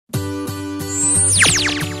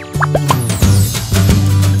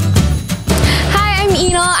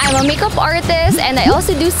I'm a makeup artist and I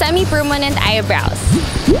also do semi-permanent eyebrows.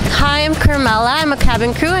 Hi, I'm Carmela. I'm a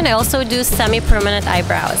cabin crew and I also do semi-permanent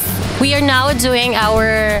eyebrows. We are now doing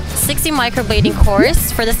our 60 microblading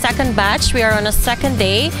course for the second batch. We are on a second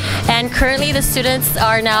day and currently the students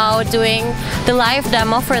are now doing the live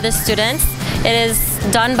demo for the students. It is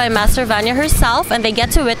done by Master Vanya herself and they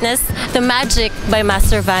get to witness the magic by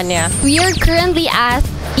Master Vanya. We are currently at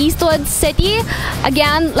Eastwood City.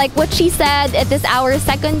 Again, like what she said, it is our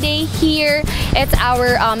second day here. It's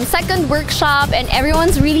our second workshop and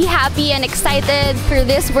everyone's really happy and excited for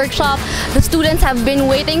this workshop. The students have been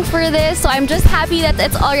waiting for this, so I'm just happy that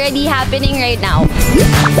it's already happening right now.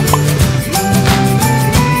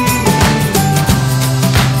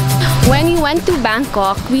 When we went to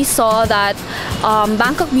Bangkok, we saw that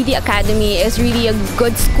Bangkok Beauty Academy is really a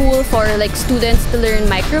good school for like students to learn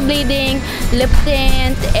microblading, lip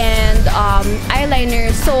tint, and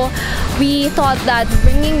eyeliner. So we thought that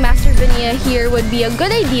bringing Master Vanya here would be a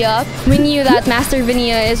good idea. We knew that Master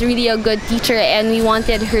Vanya is really a good teacher and we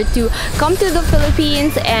wanted her to come to the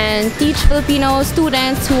Philippines and teach Filipino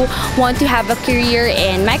students who want to have a career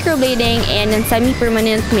in microblading and in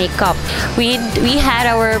semi-permanent makeup. We had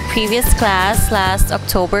our previous class last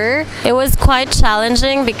October. It was quite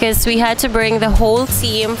challenging because we had to bring the whole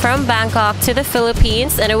team from Bangkok to the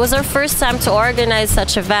Philippines and it was our first time to organize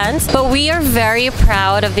such events. But we are very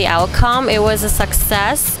proud of the outcome. It was a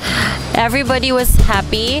success. Everybody was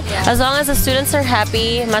happy. As long as the students are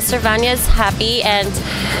happy, Master Vanya is happy, and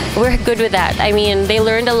we're good with that. I mean, they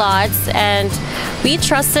learned a lot and we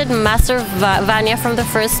trusted Master Vanya from the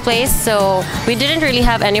first place, so we didn't really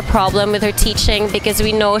have any problem with her teaching because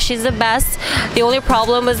we know she's the best. The only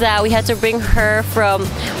problem was that we had to bring her from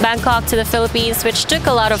Bangkok to the Philippines, which took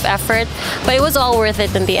a lot of effort, but it was all worth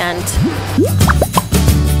it in the end.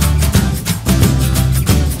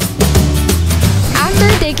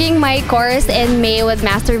 After taking my course in May with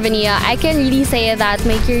Master Vanya, I can really say that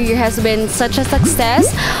my career has been such a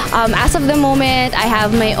success. As of the moment, I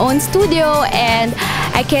have my own studio and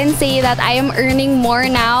I can say that I am earning more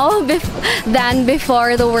now than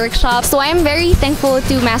before the workshop. So I am very thankful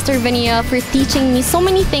to Master Vanya for teaching me so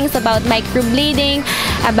many things about microblading,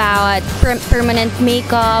 about permanent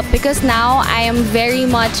makeup, because now I am very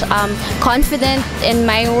much confident in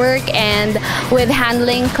my work and with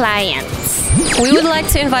handling clients. We would like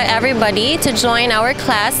to invite everybody to join our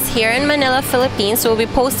class here in Manila, Philippines. We'll be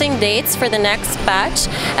posting dates for the next batch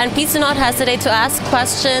and please do not hesitate to ask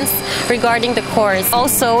questions regarding the course.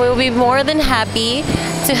 Also, we'll be more than happy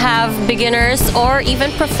to have beginners or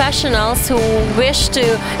even professionals who wish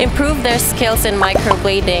to improve their skills in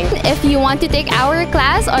microblading. If you want to take our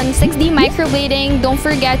class on 6D microblading, don't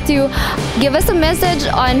forget to give us a message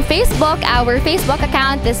on Facebook. Our Facebook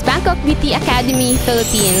account is Bangkok Beauty Academy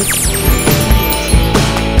Philippines.